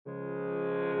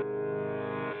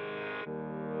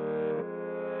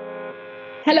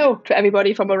Hello to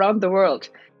everybody from around the world.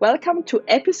 Welcome to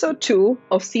episode 2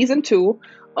 of season 2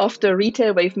 of the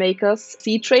Retail Wavemakers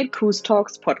Seatrade Cruise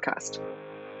Talks podcast.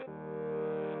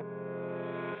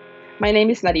 My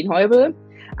name is Nadine Heubel.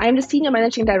 I'm the Senior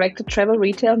Managing Director Travel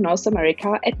Retail North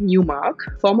America at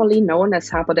Newmark, formerly known as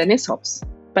Harper Dennis Hobbs.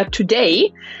 But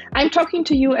today, I'm talking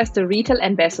to you as the Retail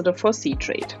Ambassador for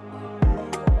Seatrade.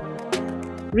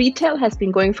 Retail has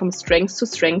been going from strength to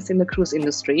strength in the cruise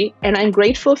industry, and I'm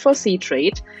grateful for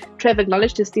Seatrade to have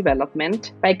acknowledged this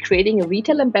development by creating a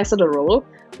retail ambassador role,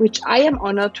 which I am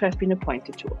honored to have been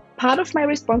appointed to. Part of my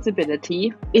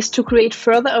responsibility is to create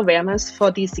further awareness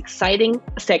for this exciting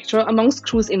sector amongst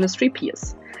cruise industry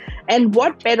peers. And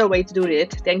what better way to do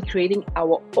it than creating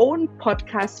our own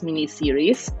podcast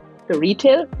mini-series, the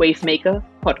Retail Wavemaker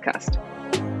Podcast.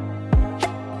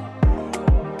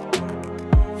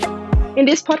 In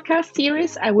this podcast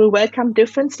series, I will welcome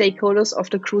different stakeholders of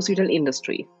the cruise retail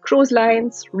industry, cruise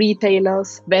lines,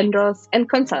 retailers, vendors, and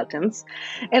consultants,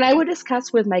 and I will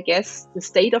discuss with my guests the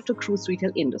state of the cruise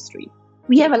retail industry.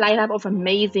 We have a lineup of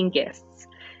amazing guests,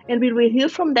 and we will hear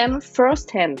from them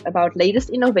firsthand about latest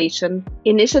innovation,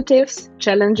 initiatives,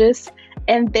 challenges,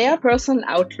 and their personal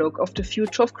outlook of the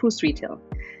future of cruise retail.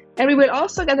 And we will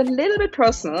also get a little bit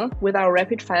personal with our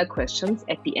rapid-fire questions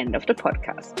at the end of the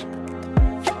podcast.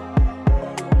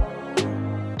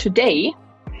 Today,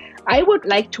 I would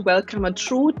like to welcome a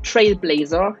true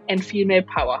trailblazer and female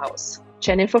powerhouse,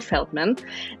 Jennifer Feldman,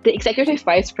 the Executive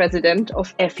Vice President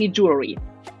of Effie Jewelry.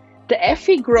 The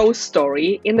Effie growth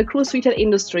story in the cruise retail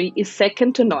industry is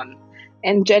second to none,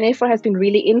 and Jennifer has been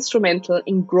really instrumental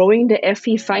in growing the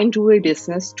Effie fine jewelry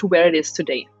business to where it is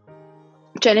today.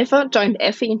 Jennifer joined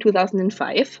Effie in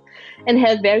 2005 and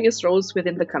held various roles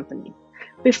within the company.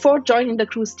 Before joining the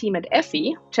cruise team at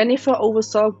Effie, Jennifer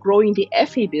oversaw growing the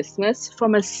Effie business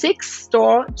from a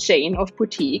 6-store chain of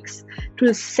boutiques to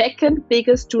the second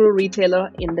biggest jewelry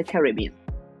retailer in the Caribbean.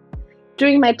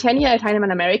 During my tenure at Heinemann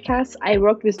Americas, I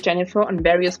worked with Jennifer on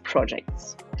various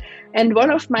projects. And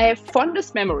one of my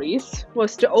fondest memories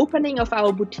was the opening of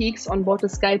our boutiques on board the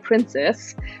Sky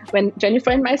Princess, when Jennifer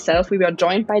and myself, we were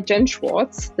joined by Jen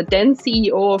Schwartz, the then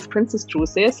CEO of Princess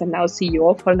Cruises and now CEO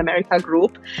of Holland America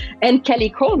Group, and Kelly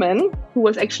Coleman, who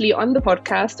was actually on the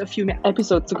podcast a few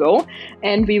episodes ago.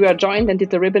 And we were joined and did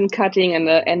the ribbon cutting and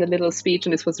a little speech,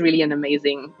 and this was really an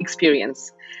amazing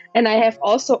experience. And I have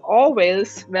also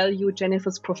always valued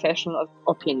Jennifer's professional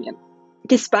opinion.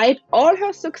 Despite all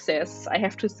her success, I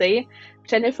have to say,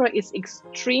 Jennifer is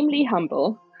extremely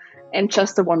humble and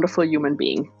just a wonderful human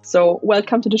being. So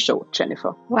welcome to the show,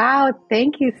 Jennifer. Wow,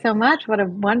 thank you so much. What a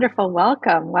wonderful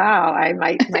welcome. Wow,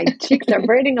 my cheeks are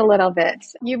burning a little bit.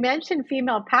 You mentioned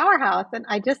female powerhouse, and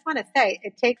I just want to say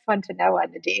it takes one to know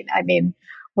one, Nadine. I mean,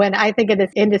 when I think of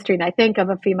this industry and I think of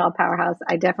a female powerhouse,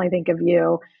 I definitely think of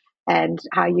you and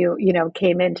how you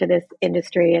came into this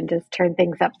industry and just turned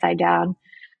things upside down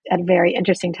at a very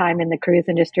interesting time in the cruise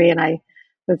industry. And it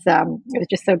was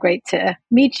just so great to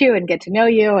meet you and get to know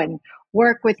you and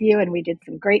work with you. And we did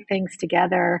some great things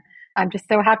together. I'm just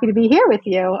so happy to be here with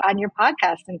you on your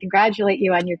podcast and congratulate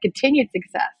you on your continued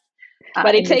success.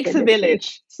 But it takes a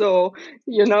village. So,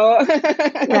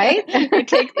 right?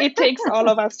 it takes all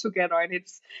of us together, and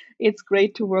it's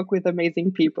great to work with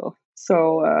amazing people.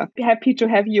 So happy to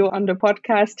have you on the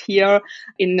podcast here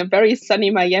in a very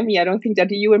sunny Miami. I don't think that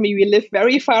you and me, we live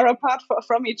very far apart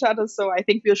from each other. So I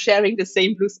think we're sharing the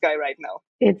same blue sky right now.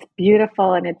 It's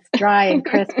beautiful and it's dry and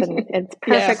crisp and it's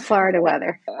perfect Florida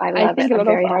weather. I love it. I think a lot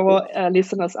of our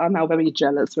listeners are now very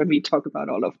jealous when we talk about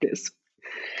all of this.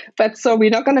 But so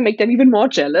we're not going to make them even more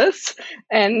jealous.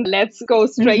 And let's go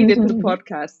straight into the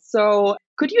podcast. So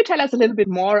could you tell us a little bit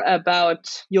more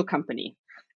about your company?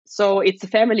 So it's a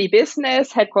family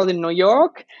business headquartered in New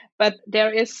York, but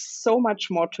there is so much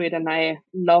more to it. And I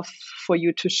love for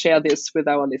you to share this with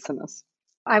our listeners.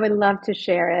 I would love to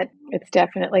share it. It's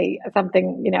definitely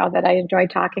something, that I enjoy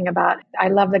talking about. I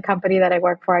love the company that I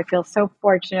work for. I feel so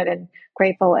fortunate and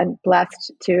grateful and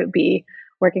blessed to be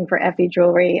working for Effie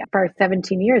Jewelry for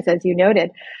 17 years, as you noted.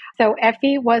 So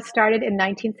Effie was started in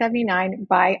 1979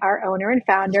 by our owner and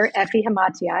founder, Effie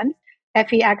Hamatian.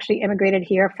 Effie actually immigrated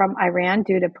here from Iran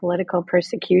due to political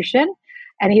persecution.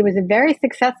 And he was a very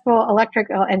successful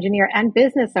electrical engineer and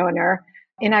business owner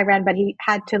in Iran, but he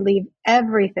had to leave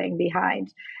everything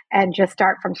behind and just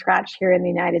start from scratch here in the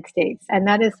United States. And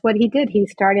that is what he did. He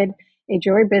started a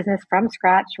jewelry business from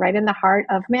scratch right in the heart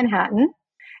of Manhattan.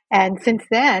 And since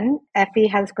then, Effie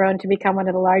has grown to become one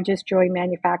of the largest jewelry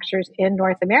manufacturers in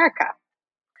North America.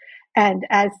 And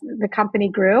as the company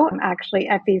grew, actually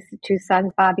Effie's two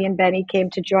sons, Bobby and Benny, came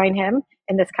to join him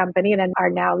in this company and are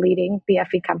now leading the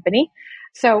Effie company.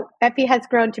 So Effie has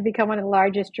grown to become one of the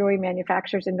largest jewelry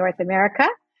manufacturers in North America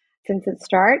since its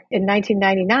start. In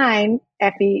 1999,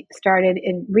 Effie started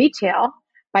in retail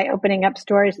by opening up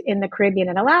stores in the Caribbean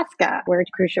and Alaska, where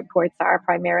cruise ship ports are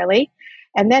primarily.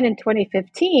 And then in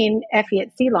 2015, Effie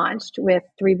at Sea launched with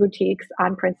 3 boutiques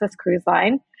on Princess Cruise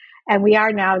Line. And we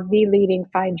are now the leading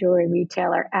fine jewelry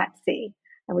retailer at sea.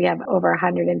 And we have over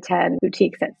 110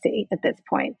 boutiques at sea at this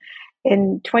point.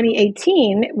 In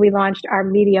 2018, we launched our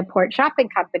media port shopping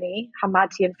company,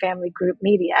 Hamati and Family Group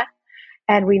Media,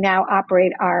 and we now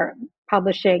operate our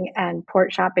publishing and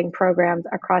port shopping programs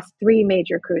across 3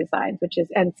 major cruise lines, which is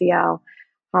NCL,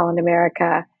 Holland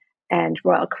America, and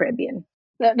Royal Caribbean.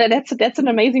 That's an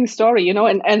amazing story,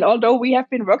 and although we have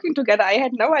been working together, I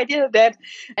had no idea that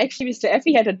actually Mr.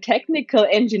 Effie had a technical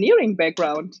engineering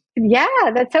background. Yeah,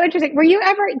 that's so interesting.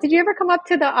 Did you ever come up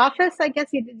to the office? I guess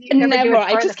you never.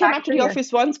 I just came up to the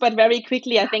office once, but very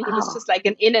quickly. I think it was just like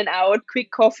an in and out, quick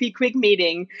coffee, quick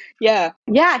meeting. Yeah.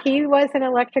 Yeah, he was an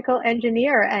electrical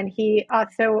engineer and he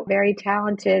also very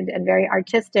talented and very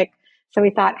artistic. So we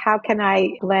thought, how can I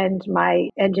blend my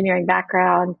engineering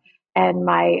background and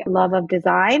my love of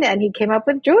design? And he came up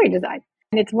with jewelry design.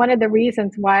 And it's one of the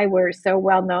reasons why we're so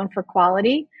well known for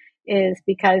quality is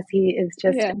because he is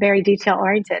just very detail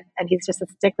oriented and he's just a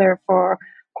stickler for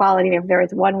quality. If there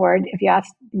was one word, if you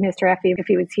asked Mr. Effie if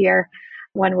he was here,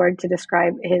 one word to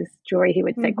describe his jewelry, he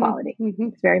would say quality.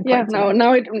 It's very important.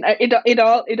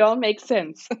 It all makes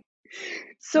sense.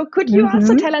 So could you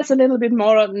also tell us a little bit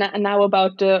more now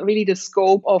about really the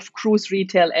scope of cruise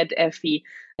retail at Effie?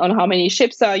 On how many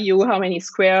ships are you? How many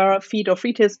square feet of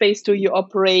retail space do you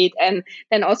operate? And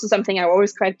then also something I'm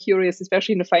always quite curious,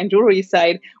 especially in the fine jewelry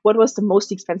side, what was the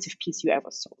most expensive piece you ever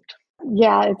sold?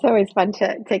 Yeah, it's always fun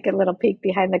to take a little peek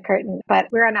behind the curtain. But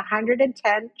we're on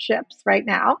 110 ships right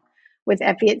now with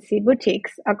Effie at Sea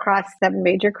boutiques across 7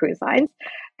 major cruise lines.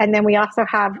 And then we also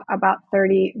have about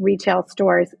 30 retail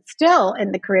stores still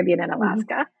in the Caribbean and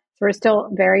Alaska. So we're still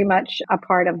very much a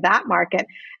part of that market.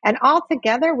 And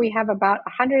altogether, we have about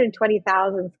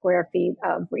 120,000 square feet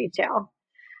of retail.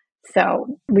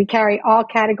 So we carry all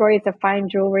categories of fine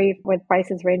jewelry with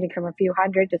prices ranging from a few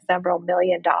hundred to several $1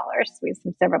 million. We have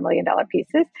some several $1 million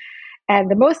pieces. And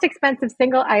the most expensive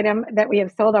single item that we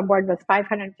have sold on board was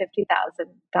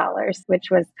 $550,000,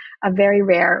 which was a very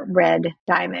rare red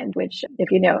diamond, which if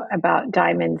you know about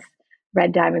diamonds,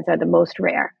 red diamonds are the most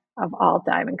rare of all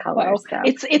diamond colors. Wow.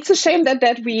 So. It's a shame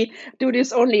that we do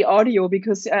this only audio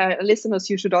because listeners,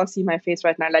 you should all see my face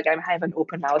right now. Like I have an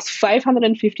open house.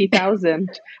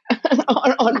 550,000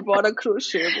 on board a cruise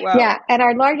ship. Wow. Yeah, and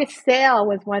our largest sale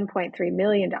was $1.3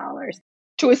 million.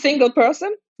 To a single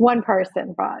person? One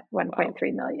person bought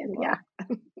 1.3 million. Wow.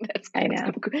 Yeah. That's I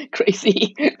know.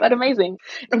 Crazy, but amazing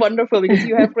and wonderful because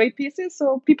you have great pieces,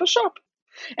 so people shop.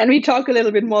 And we talk a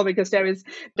little bit more because there is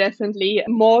definitely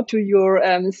more to your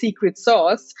secret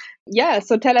sauce. Yeah,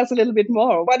 so tell us a little bit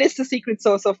more. What is the secret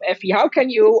sauce of Effie? How can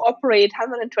you operate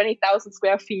 120,000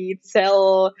 square feet,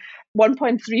 sell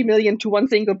 1.3 million to one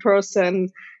single person?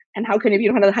 And how can you be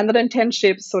on 110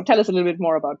 ships? So tell us a little bit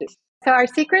more about this. So our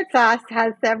secret sauce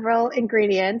has several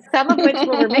ingredients, some of which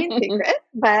will remain secret,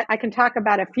 but I can talk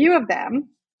about a few of them.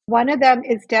 One of them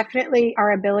is definitely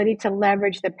our ability to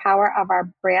leverage the power of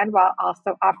our brand while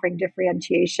also offering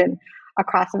differentiation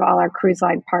across all our cruise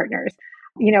line partners.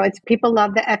 You know, it's people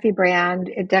love the Effie brand.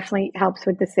 It definitely helps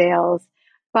with the sales.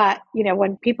 But, you know,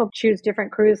 when people choose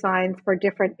different cruise lines for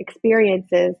different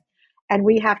experiences, and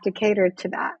we have to cater to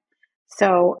that.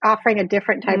 So offering a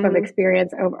different type of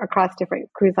experience across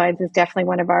different cruise lines is definitely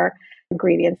one of our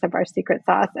ingredients of our secret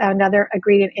sauce. Another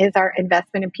ingredient is our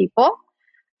investment in people.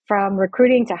 From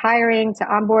recruiting to hiring to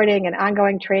onboarding and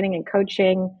ongoing training and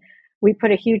coaching, we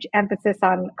put a huge emphasis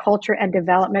on culture and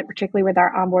development, particularly with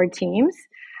our onboard teams.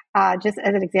 Just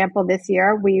as an example, this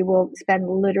year, we will spend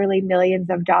literally millions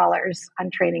of dollars on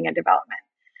training and development.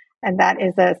 And that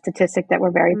is a statistic that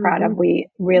we're very proud of. We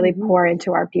really pour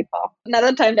into our people.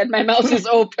 Another time that my mouth is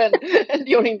open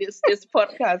during this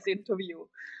podcast interview.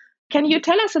 Can you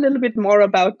tell us a little bit more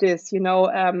about this? You know,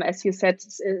 as you said,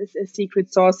 a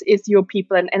secret sauce is your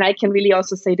people. And I can really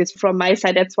also say this from my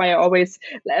side. That's why I always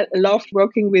loved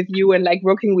working with you and like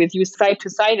working with you side to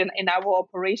side in our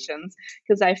operations,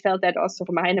 because I felt that also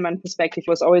from a Heinemann perspective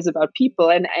was always about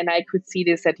people. And I could see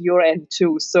this at your end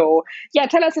too. So yeah,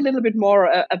 tell us a little bit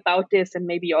more about this and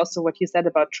maybe also what you said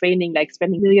about training, like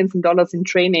spending millions of dollars in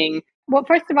training. Well,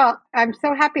 first of all, I'm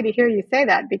so happy to hear you say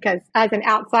that because as an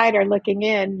outsider looking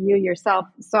in, you yourself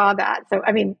saw that. So,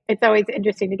 I mean, it's always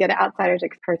interesting to get an outsider's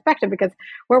perspective because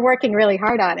we're working really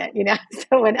hard on it, you know?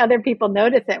 So when other people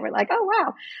notice it, we're like, oh,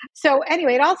 wow. So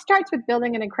anyway, it all starts with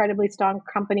building an incredibly strong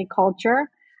company culture.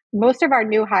 Most of our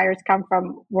new hires come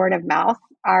from word of mouth.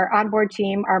 Our onboard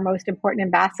team are most important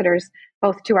ambassadors,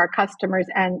 both to our customers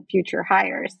and future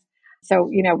hires.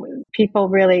 So, you know, people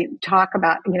really talk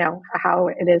about, you know, how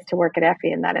it is to work at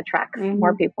Effie, and that attracts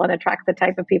more people and attracts the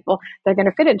type of people that are going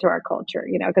to fit into our culture,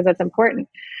 you know, because that's important.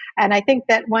 And I think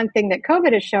that one thing that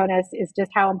COVID has shown us is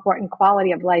just how important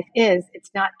quality of life is.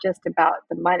 It's not just about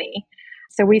the money.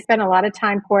 So we spend a lot of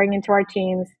time pouring into our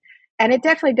teams, and it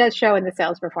definitely does show in the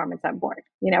sales performance on board.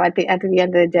 You know, at the end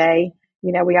of the day,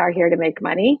 you know, we are here to make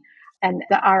money. And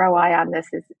the ROI on this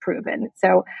is proven.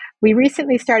 So we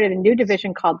recently started a new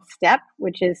division called STEP,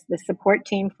 which is the support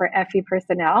team for FE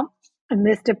personnel. And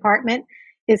this department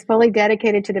is fully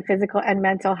dedicated to the physical and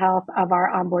mental health of our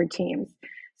onboard teams.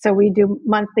 So we do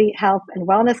monthly health and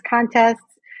wellness contests.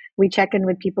 We check in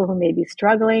with people who may be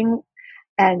struggling,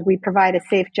 and we provide a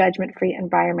safe, judgment-free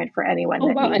environment for anyone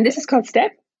that needs And this it. is called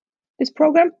STEP, this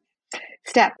program?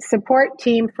 STEP, support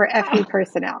team for FE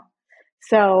personnel.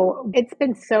 So it's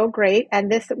been so great.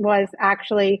 And this was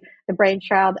actually the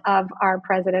brainchild of our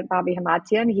president, Bobby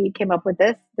Hamatian. He came up with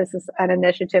this. This is an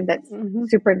initiative that's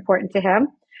super important to him.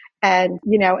 And,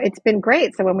 you know, it's been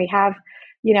great. So when we have,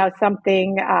 you know,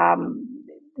 something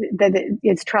that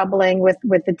is troubling with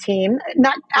the team,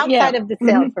 not outside of the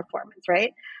sales performance,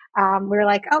 right? We're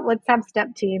like, oh, let's have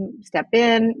STEP team step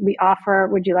in. We offer,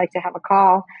 would you like to have a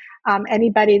call?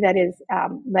 Anybody that is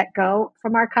let go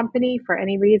from our company for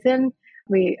any reason,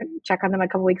 we check on them a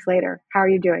couple weeks later. How are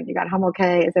you doing? You got home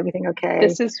okay? Is everything okay?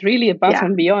 This is really above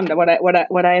and beyond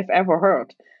what I've ever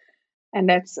heard, and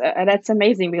that's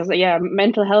amazing because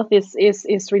mental health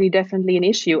is really definitely an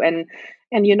issue, and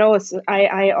you know,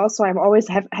 I also I'm always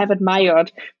have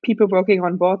admired people working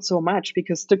on board so much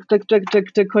because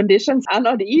the conditions are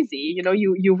not easy. You know,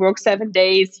 you work 7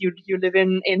 days, you live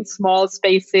in small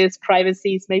spaces,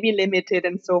 privacy is maybe limited,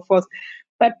 and so forth.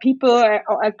 But people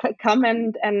come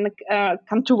and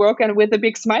come to work and with a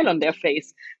big smile on their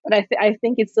face. But I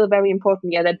think it's still very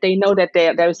important, that they know that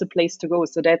there is a place to go.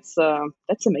 So that's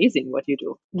amazing what you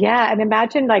do. Yeah, and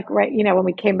imagine you know, when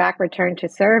we came back, return to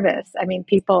service. I mean,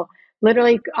 people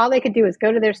literally all they could do is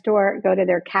go to their store, go to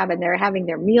their cabin. They're having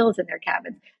their meals in their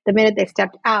cabins. The minute they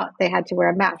stepped out, they had to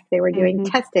wear a mask. They were doing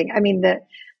testing. I mean,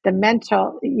 the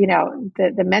mental, you know,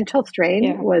 the mental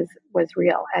strain was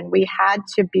real, and we had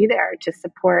to be there to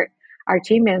support our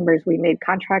team members. We made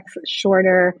contracts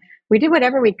shorter. We did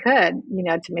whatever we could, you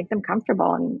know, to make them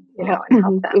comfortable and, you know, and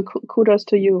help them. Kudos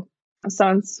to you.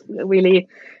 Sounds really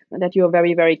that you're a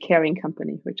very, very caring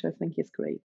company, which I think is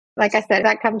great. Like I said,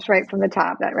 that comes right from the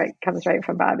top. That comes right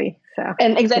from Bobby. So,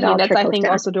 and exactly, that's I think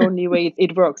down. Also the only way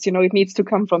it works. You know, it needs to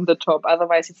come from the top,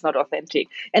 otherwise it's not authentic.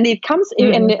 And it comes,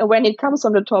 and when it comes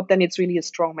from the top, then it's really a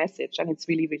strong message, and it's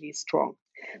really, really strong.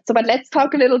 So, but let's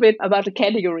talk a little bit about the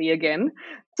category again.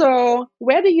 So,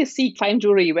 where do you see fine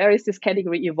jewelry? Where is this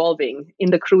category evolving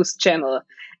in the cruise channel?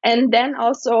 And then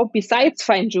also, besides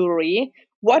fine jewelry,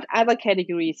 what other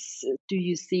categories do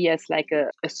you see as like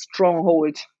a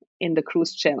stronghold in the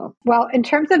cruise channel? Well, in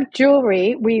terms of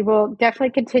jewelry, we will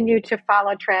definitely continue to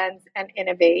follow trends and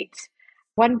innovate.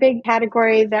 One big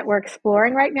category that we're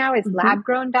exploring right now is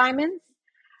lab-grown diamonds.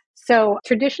 So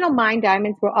traditional mined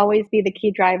diamonds will always be the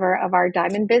key driver of our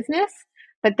diamond business,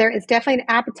 but there is definitely an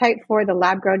appetite for the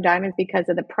lab-grown diamonds because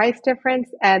of the price difference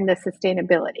and the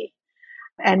sustainability.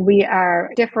 And we are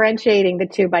differentiating the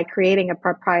two by creating a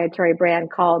proprietary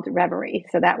brand called Reverie.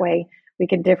 So that way we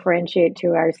can differentiate to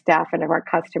our staff and of our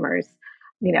customers,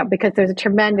 you know, because there's a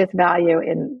tremendous value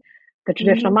in the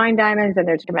traditional mined diamonds, and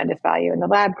there's tremendous value in the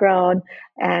lab grown,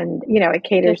 and you know, it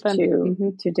caters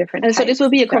to different. And types. So this will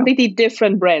be a completely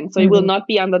different brand. So it will not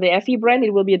be under the Effie brand;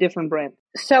 it will be a different brand.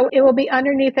 So it will be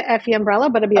underneath the Effie umbrella,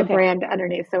 but it'll be a brand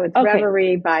underneath. So it's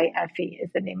Reverie by Effie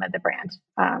is the name of the brand.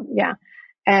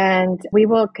 And we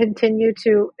will continue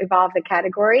to evolve the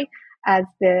category as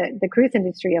the cruise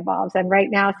industry evolves. And right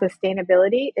now,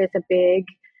 sustainability is a big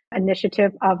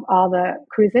initiative of all the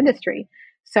cruise industry.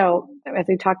 So as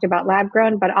we talked about lab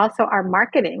grown, but also our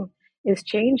marketing is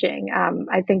changing.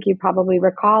 I think you probably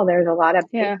recall there's a lot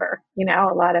of paper, you know,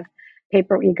 a lot of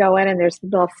paper. You go in and there's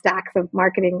little stacks of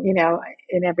marketing, you know,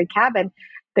 in every cabin.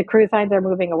 The cruise lines are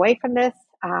moving away from this.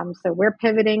 So we're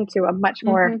pivoting to a much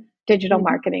more digital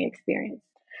marketing experience.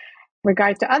 In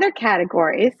regards to other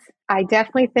categories, I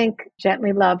definitely think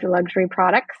gently loved luxury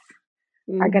products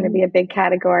are going to be a big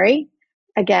category.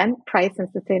 Again, price and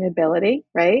sustainability,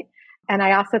 right? And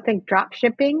I also think drop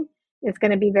shipping is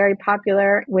going to be very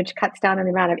popular, which cuts down on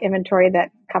the amount of inventory that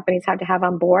companies have to have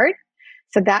on board.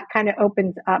 So that kind of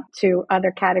opens up to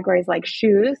other categories like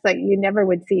shoes. Like you never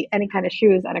would see any kind of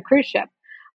shoes on a cruise ship.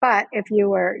 But if you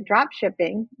were drop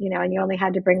shipping, and you only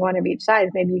had to bring one of each size,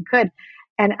 maybe you could.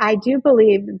 And I do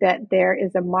believe that there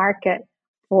is a market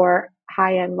for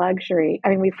high-end luxury. I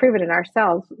mean, we've proven it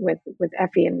ourselves with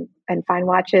Effie and fine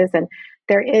watches. And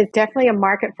there is definitely a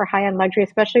market for high-end luxury,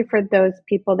 especially for those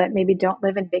people that maybe don't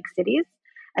live in big cities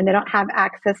and they don't have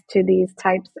access to these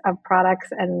types of products.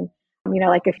 And,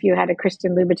 like if you had a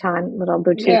Christian Louboutin little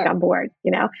boutique on board,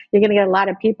 you're going to get a lot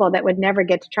of people that would never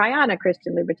get to try on a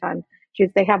Christian Louboutin shoes.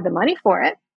 They have the money for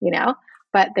it,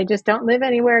 but they just don't live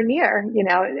anywhere near,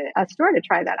 a store to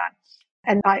try that on.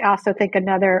 And I also think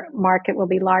another market will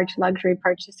be large luxury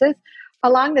purchases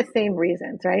along the same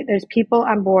reasons, right? There's people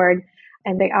on board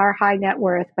and they are high net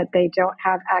worth, but they don't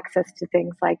have access to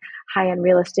things like high-end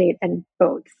real estate and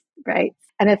boats, right?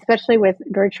 And especially with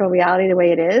virtual reality the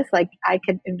way it is, like I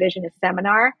could envision a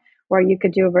seminar where you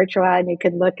could do a virtual and you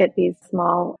could look at these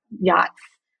small yachts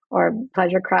or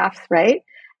pleasure crafts, right?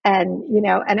 And,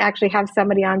 and actually have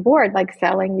somebody on board, like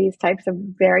selling these types of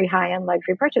very high-end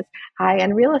luxury purchase,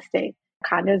 high-end real estate,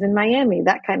 condos in Miami,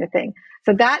 that kind of thing.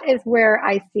 So that is where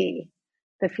I see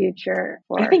the future.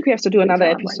 I think we have to do another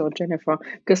episode, Jennifer,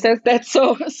 because that's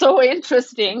so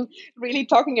interesting. Really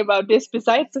talking about this,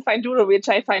 besides the fine jewelry, which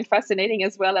I find fascinating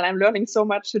as well, and I'm learning so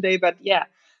much today. But yeah,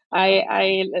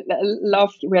 I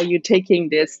love where you're taking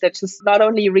this. That's just not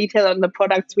only retail on the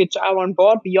products which are on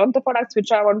board, beyond the products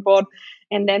which are on board,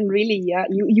 and then really,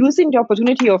 you using the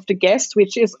opportunity of the guest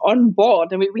which is on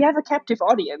board. I mean, we have a captive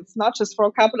audience, not just for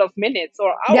a couple of minutes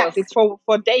or hours. Yes. It's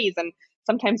for days and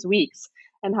sometimes weeks.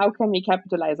 And how can we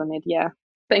capitalize on it? Yeah.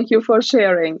 Thank you for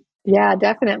sharing. Yeah,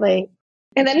 definitely.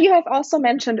 And then you have also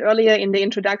mentioned earlier in the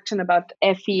introduction about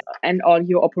Effie and all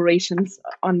your operations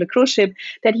on the cruise ship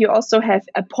that you also have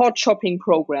a port shopping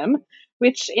program,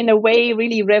 which in a way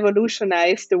really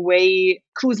revolutionized the way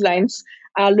cruise lines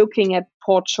are looking at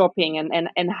port shopping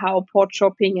and how port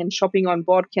shopping and shopping on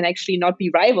board can actually not be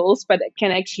rivals, but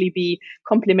can actually be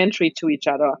complementary to each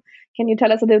other. Can you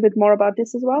tell us a little bit more about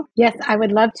this as well? Yes, I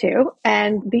would love to.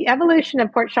 And the evolution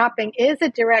of port shopping is a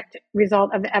direct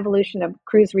result of the evolution of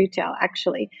cruise retail,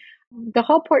 actually. The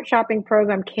whole port shopping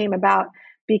program came about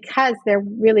because there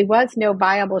really was no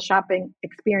viable shopping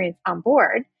experience on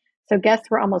board. So guests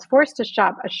were almost forced to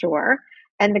shop ashore,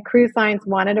 and the cruise lines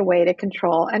wanted a way to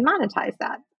control and monetize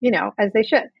that, as they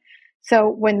should. So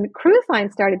when cruise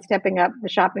lines started stepping up the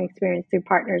shopping experience through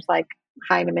partners like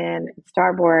Heinemann,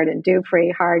 Starboard, and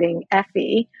Dufry, Harding,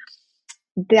 Effie,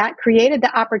 that created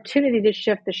the opportunity to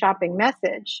shift the shopping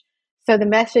message. So the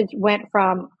message went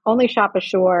from only shop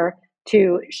ashore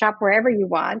to shop wherever you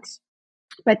want,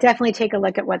 but definitely take a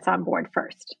look at what's on board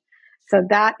first. So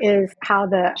that is how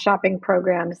the shopping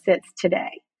program sits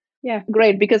today. Yeah,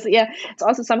 great. Because it's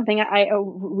also something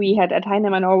we had at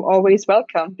Heinemann always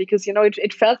welcome, because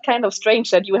it felt kind of strange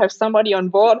that you have somebody on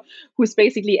board who's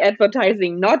basically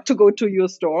advertising not to go to your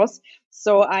stores.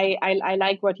 So I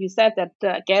like what you said,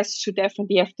 that guests should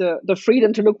definitely have the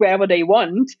freedom to look wherever they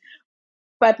want,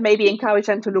 but maybe encourage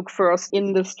them to look first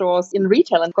in the stores in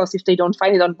retail. And of course, if they don't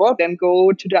find it on board, then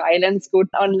go to the islands, go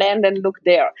on land and look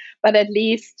there. But at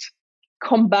least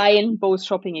combine both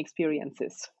shopping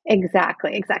experiences.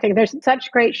 Exactly. There's such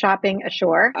great shopping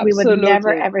ashore. Absolutely. We would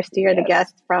never, ever steer the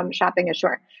guests from shopping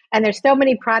ashore. And there's so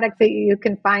many products that you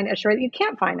can find ashore that you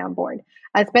can't find on board,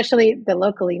 especially the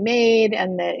locally made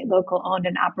and the local owned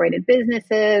and operated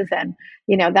businesses. And,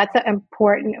 that's an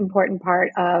important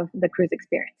part of the cruise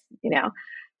experience,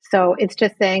 So it's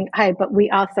just saying, hey, but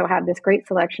we also have this great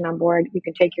selection on board. You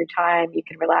can take your time, you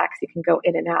can relax, you can go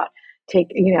in and out.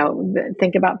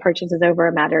 Think about purchases over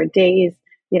a matter of days,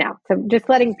 so just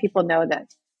letting people know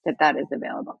that is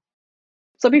available.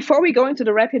 So before we go into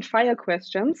the rapid fire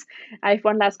questions, I have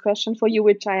one last question for you,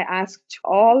 which I asked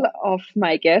all of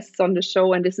my guests on the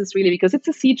show. And this is really because it's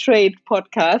a Seatrade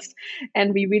podcast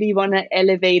and we really want to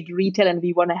elevate retail and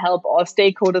we want to help all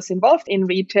stakeholders involved in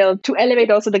retail to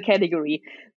elevate also the category.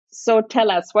 So tell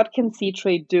us, what can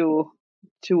Seatrade do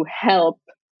to help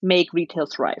make retail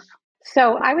thrive?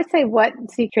 So I would say what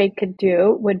Seatrade could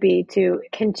do would be to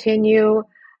continue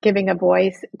giving a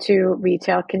voice to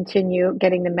retail, continue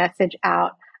getting the message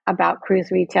out about cruise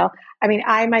retail. I mean,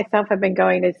 I myself have been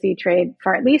going to Seatrade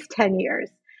for at least 10 years.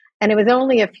 And it was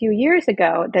only a few years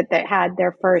ago that they had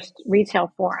their first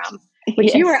retail forum, which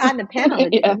yes. You were on the panel.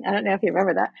 Yeah. I don't know if you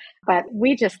remember that, but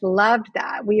we just loved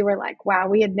that. We were like, wow,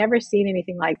 we had never seen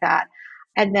anything like that.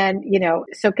 And then,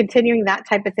 so continuing that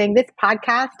type of thing. This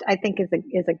podcast, I think,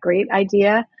 is a great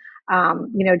idea.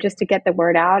 just to get the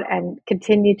word out and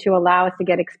continue to allow us to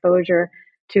get exposure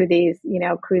to these,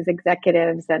 cruise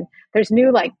executives. And there's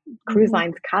new cruise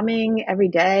lines coming every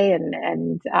day,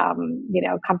 and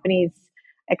companies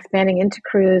expanding into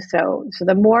cruise. So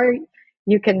the more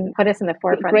you can put us in the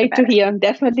forefront. Great to hear.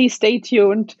 Definitely stay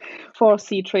tuned for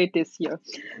Seatrade this year.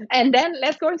 And then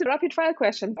let's go into rapid fire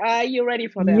questions. Are you ready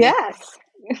for them? Yes.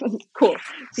 Cool.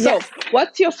 So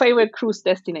what's your favorite cruise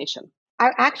destination?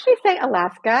 I actually say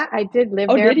Alaska. I did live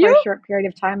there for a short period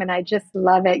of time, and I just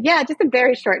love it. Yeah, just a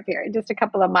very short period, just a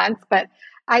couple of months. But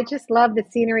I just love the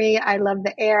scenery. I love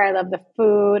the air. I love the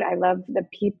food. I love the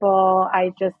people.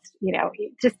 I just,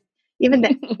 even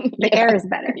the air is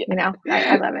better.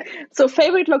 I love it. So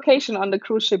favorite location on the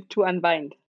cruise ship to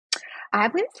unwind? I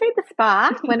would say the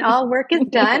spa when all work is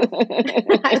done.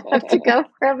 I love to go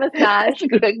for a massage.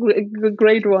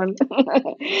 Great one.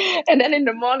 And then in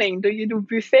the morning, do you do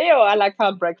buffet or a la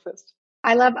carte breakfast?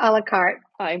 I love a la carte.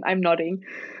 I'm nodding.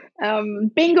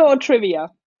 Bingo or trivia?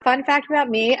 Fun fact about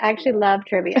me, I actually love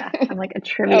trivia. I'm like a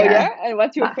trivia. Oh yeah? And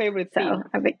what's your favorite theme? So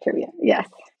I like trivia. Yes.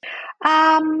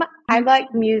 I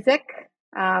like music.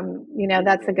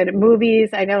 That's a good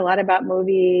movies. I know a lot about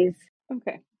movies.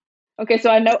 Okay,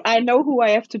 so I know who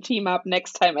I have to team up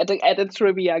next time at a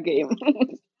trivia game.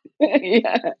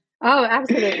 Yeah. Oh,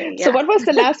 absolutely. Yeah. So what was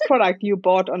the last product you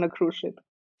bought on a cruise ship?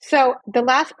 So the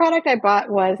last product I bought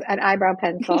was an eyebrow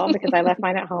pencil because I left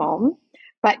mine at home.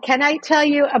 But can I tell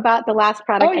you about the last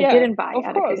product I didn't buy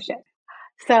on a cruise ship?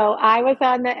 So I was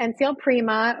on the NCL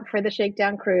Prima for the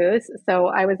Shakedown cruise. So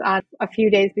I was on a few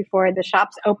days before the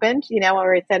shops opened, when we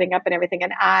were setting up and everything.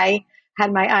 And I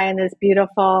had my eye on this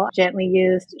beautiful, gently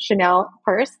used Chanel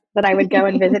purse that I would go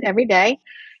and visit every day.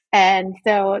 And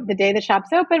so the day the shops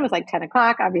opened was like 10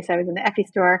 o'clock. Obviously, I was in the Effie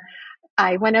store.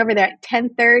 I went over there at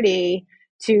 10:30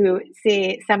 to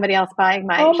see somebody else buying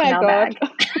my Chanel bag.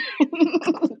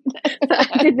 So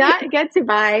I did not get to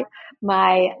buy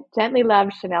my gently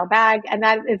loved Chanel bag. And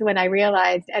that is when I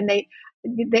realized, and they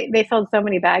sold so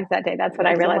many bags that day. That's when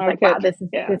I realized, wow, this is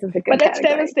a good But that's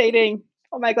devastating.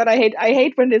 Oh my God, I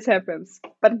hate when this happens.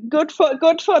 But good for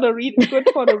the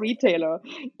retailer.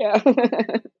 Yeah.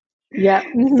 Yeah.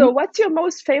 Mm-hmm. So what's your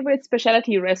most favorite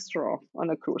specialty restaurant on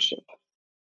a cruise ship?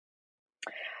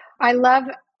 I love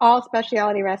all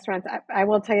specialty restaurants. I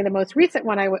will tell you the most recent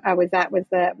one I was at was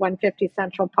the 150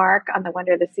 Central Park on the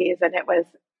Wonder of the Seas, and it was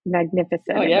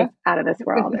magnificent. Oh, yeah? It was out of this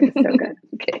world. It was so good.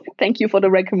 Okay, thank you for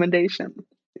the recommendation.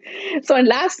 So, and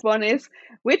last one is,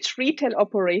 which retail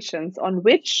operations on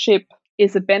which ship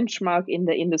is a benchmark in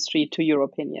the industry, to your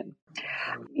opinion?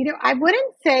 I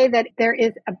wouldn't say that there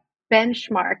is a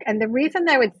benchmark. And the reason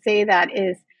I would say that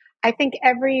is I think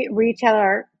every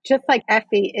retailer, just like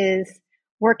Effie, is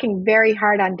working very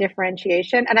hard on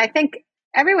differentiation. And I think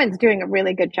everyone's doing a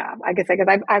really good job. I guess because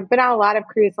I've been on a lot of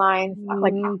cruise lines,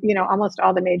 almost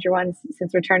all the major ones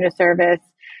since return to service.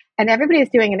 And everybody is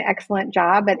doing an excellent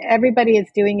job, but everybody is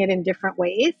doing it in different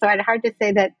ways. So it's hard to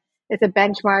say that it's a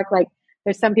benchmark. Like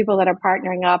there's some people that are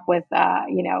partnering up with,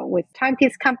 with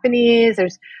timepiece companies.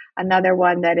 There's another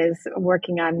one that is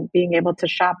working on being able to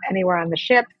shop anywhere on the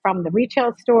ship from the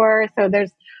retail store. So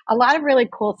there's a lot of really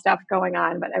cool stuff going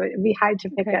on, but it would be hard to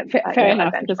pick fair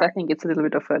enough, because I think it's a little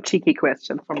bit of a cheeky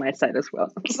question from my side as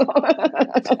well. So,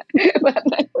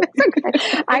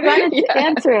 I wanted to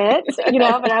answer it,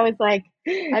 but I was like,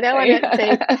 I don't want to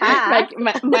say pass.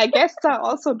 My guests are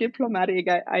also diplomatic.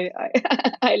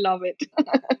 I love it.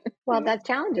 Well, that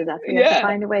challenges us. We have to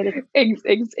find a way to...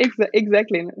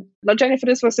 Exactly. No, Jennifer,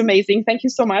 this was amazing. Thank you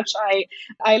so much.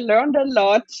 I learned a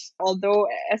lot, although,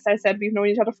 as I said, we've known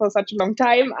each other for such a long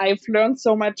time. I've learned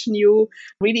so much new.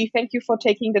 Really, thank you for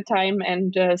taking the time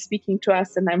and speaking to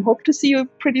us. And I hope to see you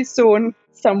pretty soon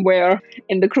somewhere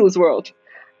in the cruise world.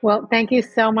 Well, thank you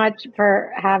so much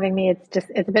for having me.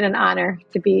 It's been an honor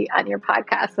to be on your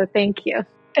podcast. So thank you.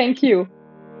 Thank you.